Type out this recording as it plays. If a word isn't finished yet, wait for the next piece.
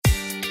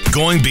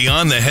Going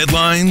beyond the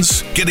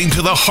headlines, getting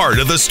to the heart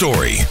of the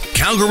story.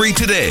 Calgary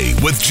Today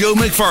with Joe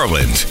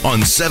McFarland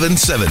on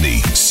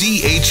 770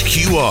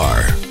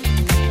 CHQR.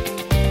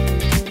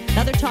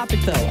 Another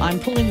topic, though. I'm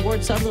pulling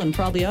Ward Sutherland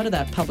probably out of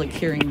that public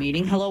hearing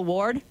meeting. Hello,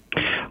 Ward.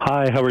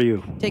 Hi, how are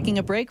you? Taking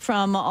a break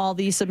from all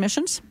the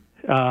submissions?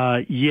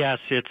 Yes,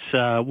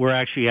 we're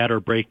actually at our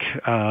break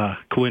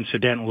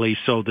coincidentally,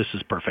 so this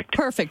is perfect.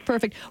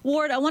 Perfect.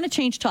 Ward, I want to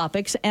change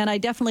topics, and I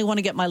definitely want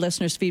to get my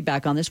listeners'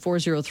 feedback on this.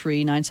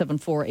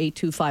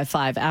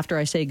 403-974-8255. After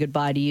I say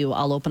goodbye to you,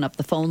 I'll open up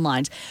the phone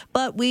lines.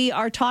 But we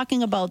are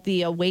talking about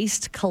the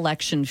waste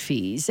collection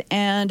fees.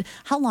 And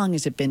how long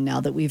has it been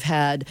now that we've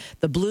had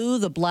the blue,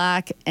 the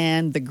black,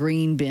 and the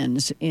green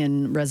bins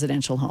in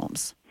residential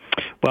homes?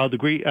 Well, the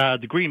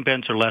green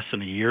bins are less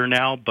than a year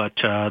now, but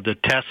the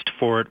test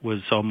for it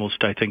was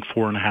almost, I think,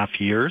 4.5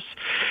 years.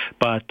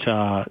 But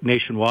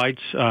nationwide,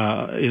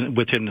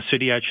 within the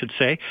city, I should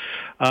say,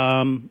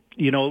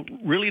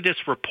 really this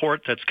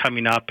report that's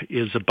coming up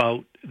is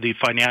about the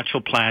financial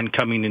plan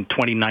coming in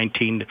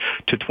 2019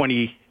 to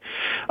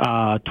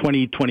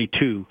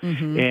 2022.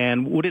 Mm-hmm.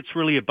 And what it's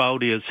really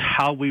about is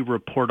how we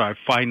report our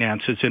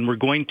finances, and we're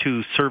going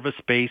to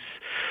service-based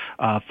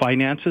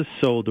finances,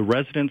 so the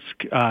residents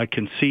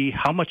can see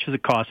how much does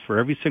it cost for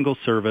every single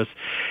service,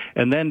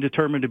 and then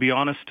determine, to be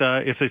honest,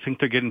 if they think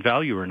they're getting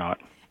value or not.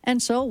 And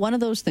so one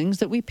of those things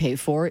that we pay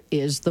for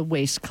is the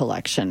waste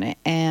collection.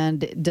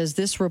 And does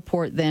this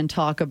report then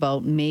talk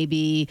about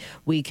maybe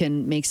we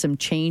can make some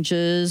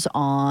changes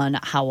on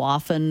how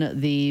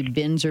often the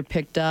bins are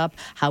picked up,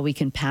 how we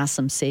can pass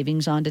some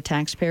savings on to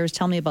taxpayers?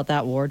 Tell me about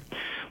that, Ward.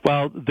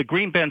 Well, the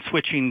green bin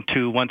switching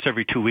to once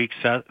every 2 weeks,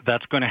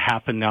 that's going to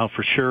happen now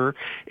for sure,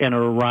 and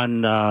it'll run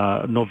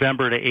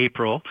November to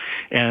April,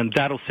 and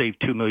that'll save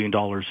 $2 million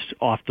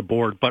off the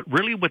board. But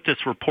really what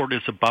this report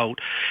is about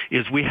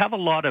is we have a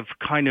lot of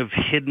kind of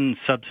hidden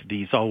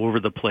subsidies all over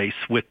the place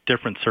with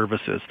different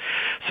services.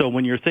 So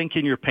when you're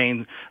thinking you're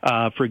paying,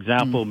 for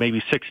example,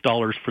 maybe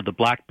 $6 for the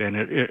black bin,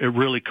 it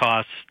really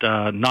costs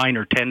 $9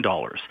 or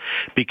 $10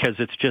 because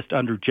it's just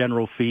under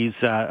general fees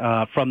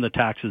from the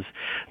taxes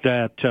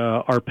that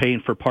are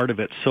paying for part of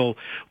it. So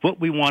what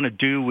we want to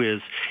do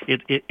is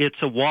it's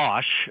a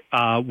wash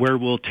where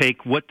we'll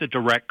take what the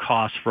direct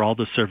costs for all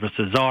the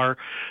services are,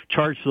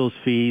 charge those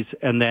fees,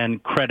 and then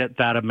credit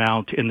that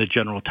amount in the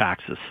general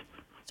taxes.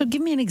 So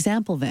give me an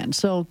example then.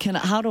 So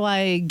how do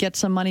I get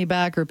some money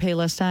back or pay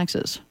less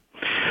taxes?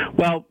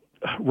 Well,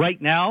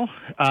 right now,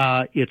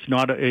 it's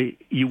not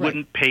you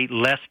wouldn't pay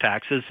less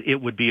taxes.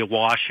 It would be a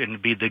wash and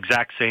it'd be the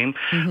exact same,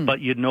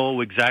 but you'd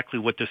know exactly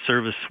what the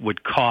service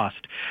would cost.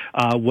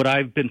 What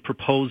I've been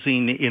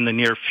proposing in the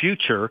near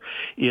future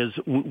is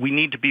we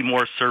need to be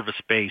more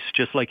service-based,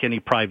 just like any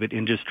private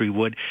industry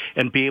would,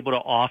 and be able to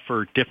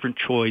offer different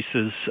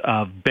choices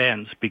of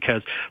bins.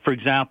 Because, for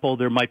example,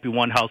 there might be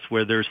one house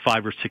where there's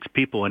 5 or 6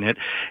 people in it,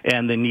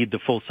 and they need the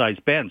full-size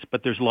bins.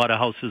 But there's a lot of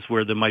houses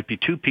where there might be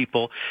 2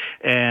 people,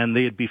 and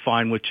they'd be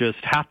fine with just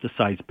half the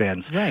size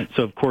bins. Right.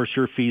 So, of course,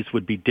 your fees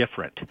would be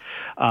different.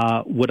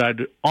 What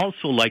I'd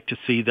also like to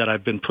see that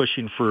I've been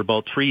pushing for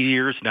about 3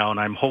 years now, and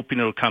I'm hoping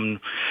it'll come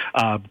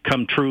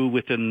true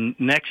within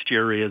next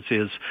year, is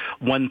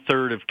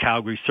 1/3 of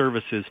Calgary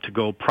services to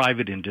go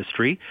private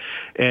industry.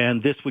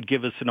 And this would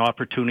give us an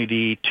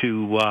opportunity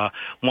to,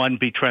 one,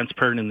 be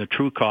transparent in the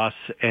true costs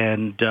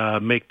and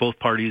make both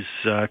parties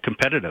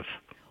competitive.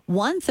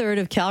 1/3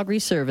 of Calgary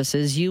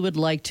services you would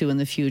like to in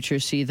the future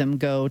see them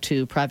go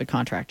to private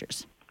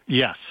contractors?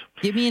 Yes.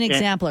 Give me an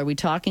example. Are we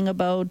talking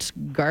about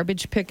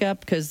garbage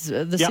pickup? Because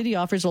the city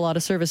offers a lot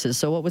of services.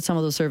 So what would some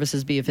of those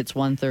services be if it's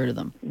 1/3 of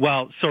them?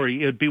 Well,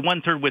 sorry, it would be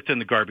 1/3 within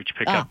the garbage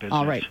pickup business.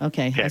 All right.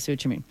 Okay. I see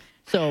what you mean.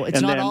 So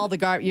it's not all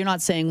the you're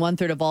not saying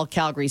 1/3 of all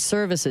Calgary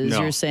services.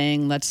 No. You're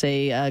saying, let's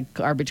say,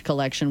 garbage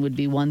collection would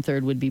be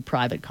 1/3 would be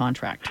private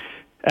contract.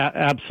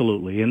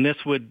 Absolutely, and this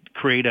would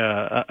create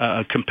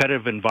a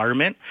competitive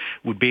environment.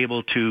 Would be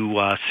able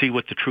to see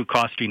what the true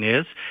costing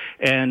is,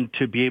 and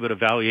to be able to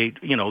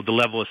evaluate, the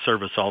level of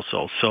service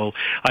also. So,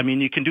 I mean,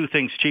 you can do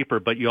things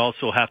cheaper, but you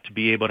also have to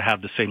be able to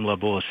have the same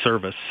level of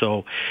service.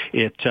 So,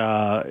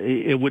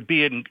 it would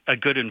be a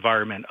good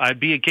environment. I'd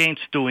be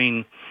against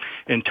doing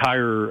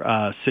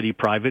entire city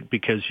private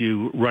because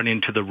you run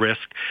into the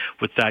risk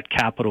with that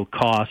capital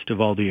cost of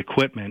all the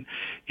equipment.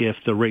 If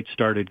the rate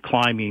started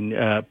climbing,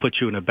 puts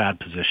you in a bad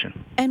position.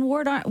 And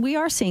Ward, we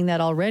are seeing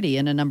that already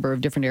in a number of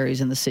different areas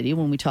in the city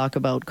when we talk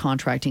about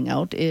contracting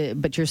out.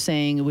 But you're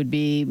saying it would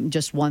be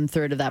just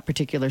 1/3 of that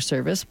particular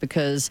service,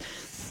 because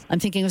I'm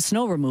thinking of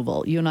snow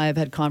removal. You and I have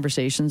had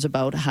conversations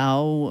about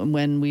how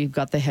when we've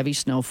got the heavy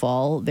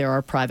snowfall, there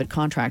are private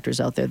contractors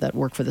out there that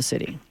work for the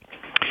city.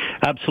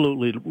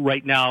 Absolutely.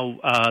 Right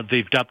now,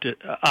 they've upped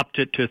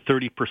it to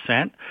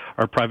 30%,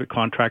 our private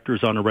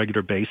contractors on a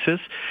regular basis.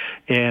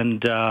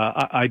 And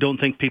I don't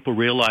think people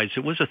realize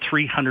it was a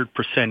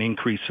 300%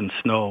 increase in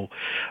snow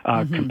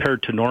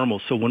compared to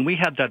normal. So when we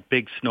had that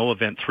big snow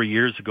event 3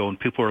 years ago and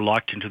people were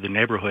locked into the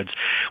neighborhoods,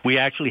 we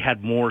actually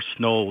had more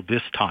snow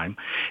this time.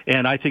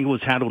 And I think it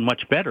was handled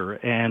much better.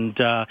 And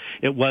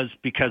it was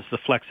because the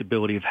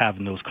flexibility of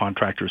having those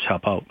contractors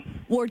help out.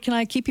 Ward, can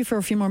I keep you for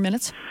a few more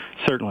minutes?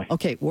 Certainly.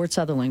 Okay, Ward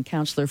Sutherland,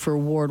 Councillor for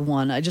Ward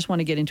 1. I just want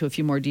to get into a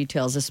few more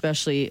details,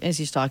 especially as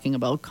he's talking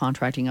about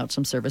contracting out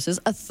some services,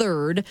 a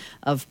third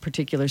of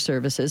particular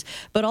services,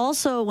 but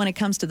also when it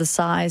comes to the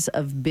size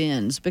of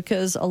bins,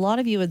 because a lot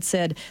of you had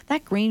said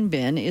that green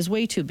bin is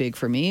way too big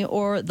for me,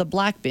 or the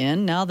black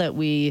bin, now that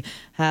we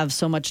have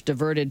so much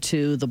diverted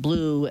to the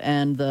blue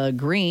and the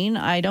green,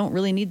 I don't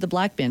really need the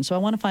black bin. So I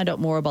want to find out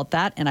more about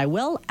that, and I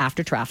will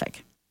after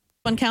traffic.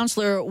 One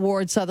Councillor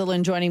Ward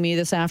Sutherland joining me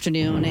this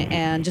afternoon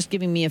and just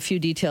giving me a few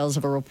details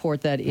of a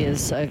report that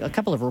is a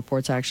couple of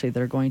reports actually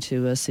that are going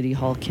to City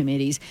Hall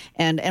committees.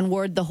 And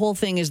Ward, the whole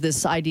thing is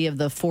this idea of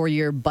the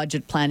 4-year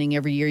budget planning.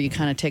 Every year you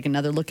kind of take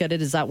another look at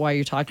it. Is that why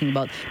you're talking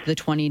about the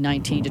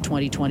 2019 to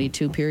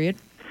 2022 period?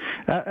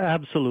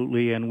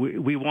 Absolutely, and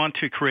we want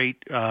to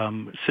create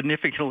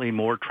significantly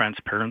more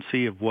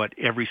transparency of what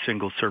every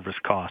single service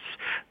costs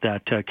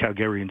that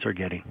Calgarians are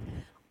getting.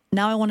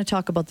 Now I want to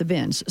talk about the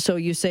bins. So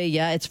you say,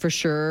 yeah, it's for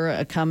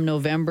sure. Come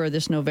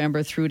this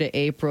November through to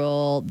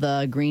April,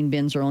 the green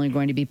bins are only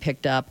going to be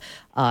picked up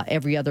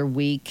every other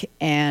week,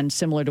 and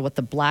similar to what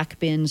the black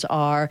bins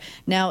are.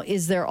 Now,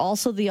 is there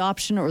also the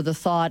option or the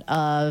thought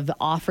of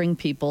offering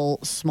people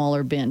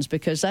smaller bins?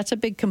 Because that's a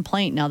big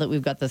complaint now that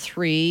we've got the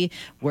 3.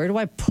 Where do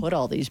I put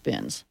all these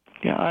bins?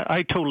 Yeah,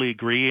 I totally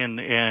agree,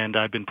 and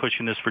I've been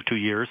pushing this for 2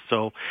 years.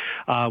 So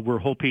we're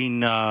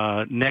hoping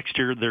next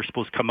year they're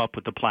supposed to come up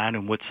with a plan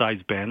and what size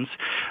bins.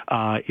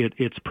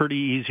 It's pretty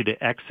easy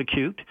to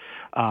execute,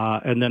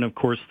 and then of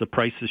course the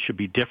prices should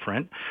be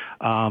different.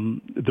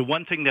 The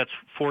one thing that's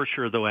for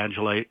sure, though,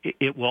 Angela,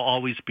 it will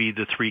always be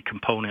the 3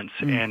 components,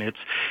 and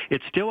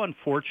it's still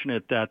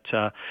unfortunate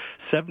that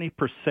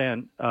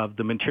 70% of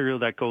the material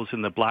that goes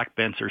in the black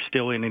bins are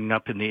still ending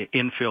up in the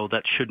infill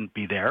that shouldn't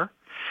be there.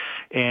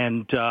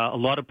 And a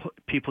lot of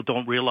people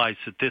don't realize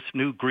that this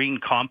new green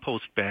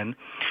compost bin,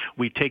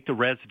 we take the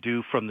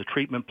residue from the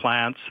treatment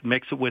plants,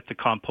 mix it with the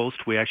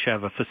compost. We actually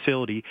have a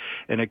facility,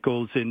 and it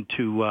goes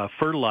into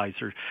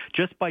fertilizer.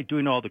 Just by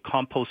doing all the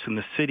compost in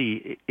the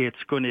city,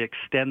 it's going to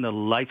extend the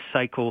life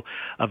cycle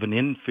of an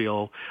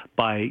infill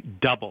by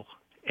double.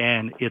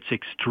 And it's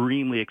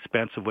extremely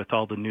expensive with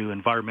all the new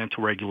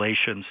environmental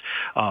regulations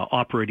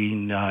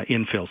operating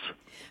infills.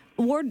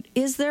 Ward,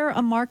 is there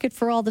a market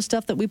for all the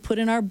stuff that we put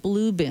in our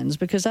blue bins?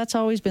 Because that's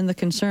always been the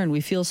concern.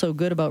 We feel so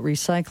good about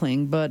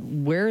recycling, but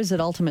where is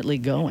it ultimately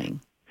going?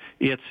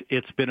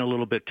 It's been a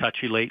little bit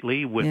touchy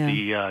lately with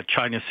the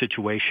China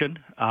situation.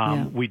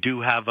 We do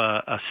have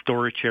a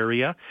storage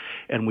area,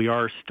 and we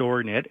are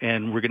storing it,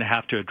 and we're going to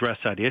have to address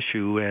that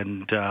issue.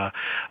 And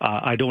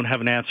I don't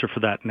have an answer for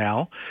that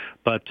now,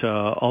 but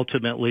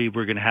ultimately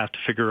we're going to have to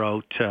figure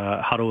out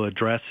how to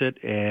address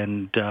it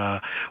and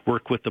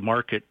work with the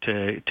market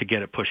to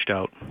get it pushed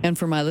out. And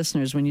for my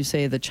listeners, when you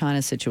say the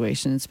China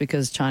situation, it's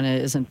because China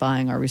isn't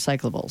buying our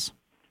recyclables.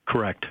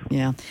 Correct.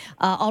 Yeah.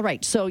 All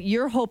right. So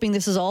you're hoping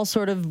this is all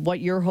sort of what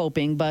you're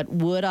hoping, but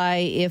would I,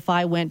 if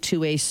I went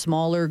to a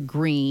smaller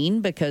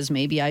green, because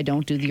maybe I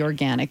don't do the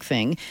organic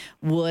thing,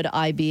 would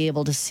I be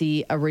able to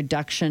see a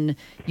reduction?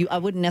 I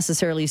wouldn't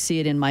necessarily see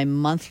it in my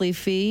monthly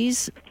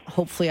fees.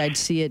 Hopefully I'd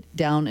see it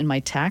down in my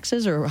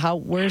taxes, or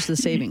where's the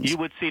savings? You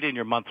would see it in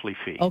your monthly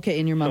fee. Okay,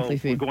 in your monthly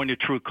fee. We're going to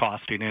true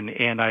costing,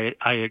 and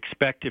I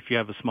expect if you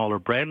have a smaller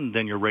brand,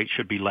 then your rate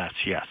should be less,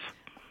 yes.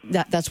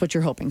 That's what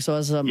you're hoping. So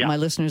as my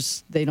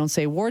listeners, they don't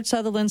say, Ward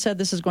Sutherland said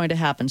this is going to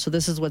happen, so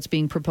this is what's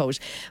being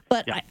proposed.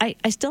 But I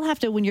still have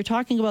to, when you're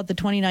talking about the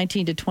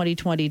 2019 to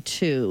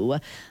 2022,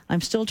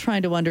 I'm still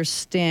trying to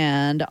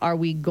understand, are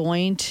we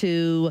going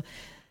to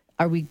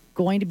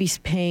be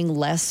paying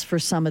less for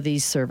some of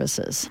these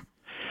services?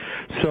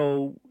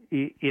 So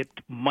it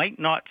might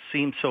not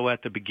seem so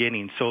at the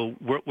beginning. So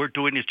what we're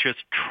doing is just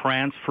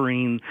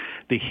transferring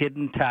the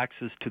hidden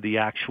taxes to the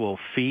actual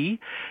fee,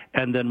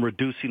 and then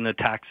reducing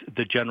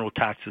the general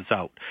taxes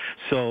out.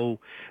 So,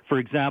 for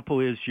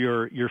example, is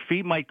your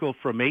fee might go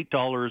from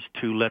 $8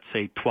 to, let's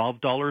say,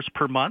 $12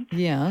 per month.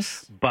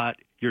 Yes. But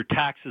your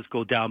taxes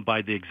go down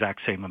by the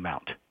exact same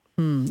amount.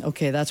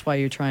 Okay, that's why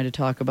you're trying to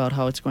talk about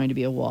how it's going to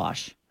be a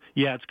wash.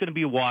 Yeah, it's going to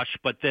be a wash,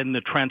 but then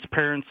the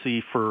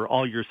transparency for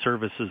all your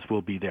services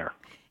will be there.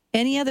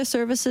 Any other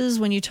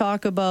services, when you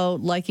talk about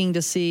liking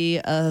to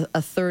see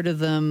a third of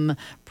them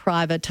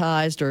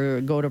privatized or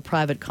go to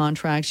private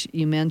contracts,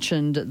 you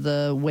mentioned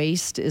the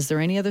waste. Is there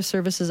any other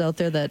services out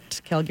there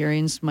that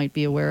Calgarians might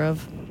be aware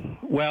of?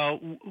 Well,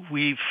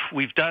 we've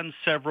done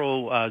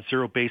several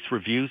zero-based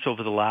reviews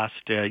over the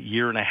last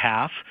year and a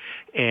half,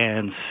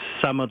 and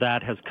some of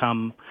that has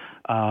come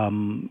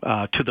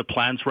to the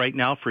plans right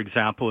now. For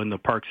example, in the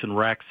parks and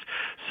recs,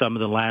 some of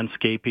the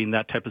landscaping,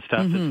 that type of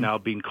stuff is now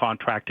being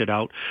contracted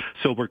out.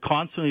 So we're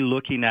constantly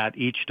looking at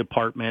each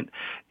department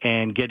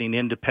and getting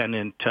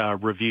independent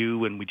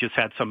review. And we just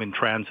had some in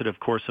transit. Of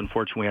course,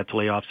 unfortunately, we had to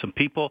lay off some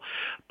people,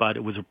 but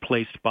it was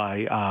replaced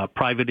by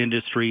private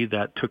industry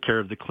that took care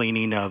of the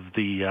cleaning of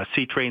the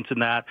sea trains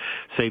and that,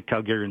 saved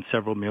Calgarians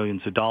several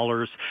millions of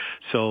dollars.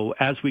 So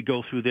as we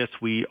go through this,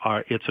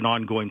 it's an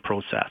ongoing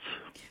process.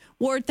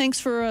 Ward, thanks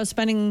for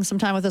spending some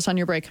time with us on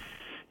your break.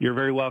 You're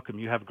very welcome.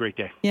 You have a great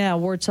day. Yeah,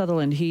 Ward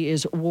Sutherland. He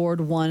is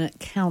Ward 1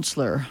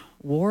 councillor.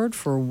 Ward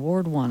for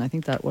Ward 1. I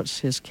think that was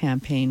his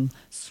campaign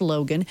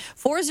slogan.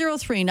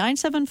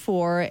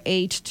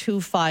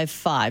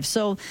 403-974-8255.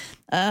 So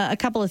a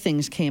couple of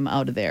things came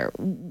out of there.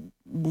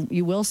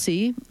 You will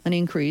see an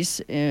increase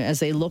as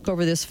they look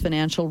over this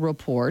financial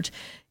report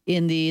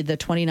in the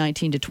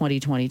 2019 to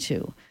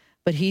 2022.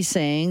 But he's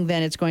saying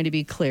then it's going to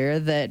be clear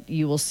that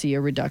you will see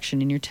a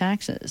reduction in your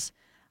taxes.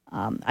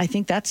 I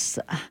think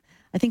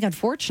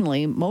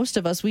unfortunately, most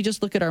of us, we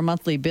just look at our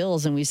monthly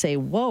bills and we say,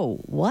 whoa,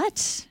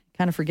 what?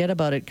 Kind of forget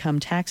about it come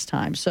tax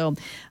time. So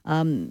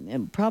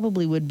it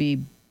probably would be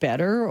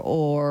better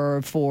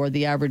or for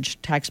the average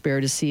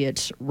taxpayer to see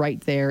it right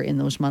there in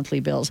those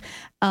monthly bills.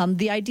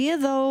 The idea,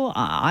 though,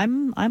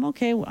 I'm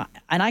okay,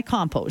 and I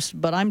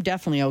compost, but I'm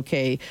definitely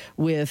okay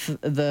with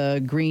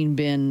the green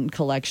bin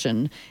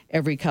collection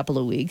every couple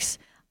of weeks.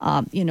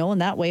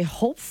 And that way,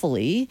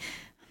 hopefully,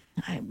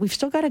 we've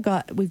got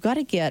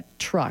to get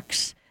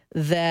trucks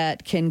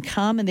that can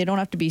come, and they don't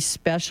have to be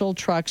special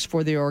trucks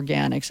for the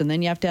organics. And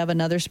then you have to have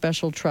another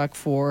special truck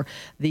for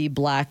the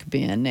black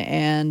bin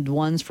and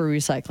ones for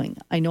recycling.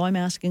 I know I'm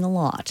asking a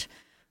lot,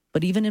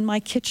 but even in my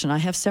kitchen, I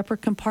have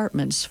separate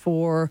compartments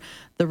for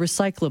the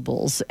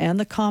recyclables and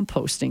the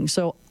composting.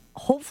 So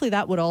hopefully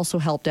that would also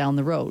help down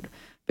the road,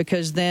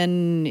 because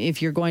then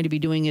if you're going to be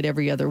doing it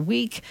every other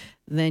week,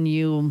 then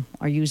you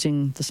are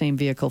using the same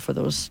vehicle for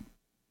those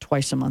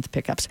twice a month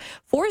pickups.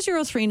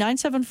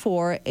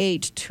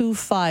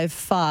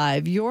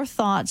 403-974-8255. Your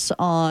thoughts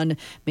on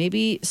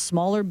maybe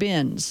smaller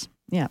bins.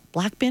 Yeah,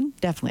 black bin?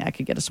 Definitely. I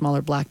could get a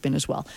smaller black bin as well.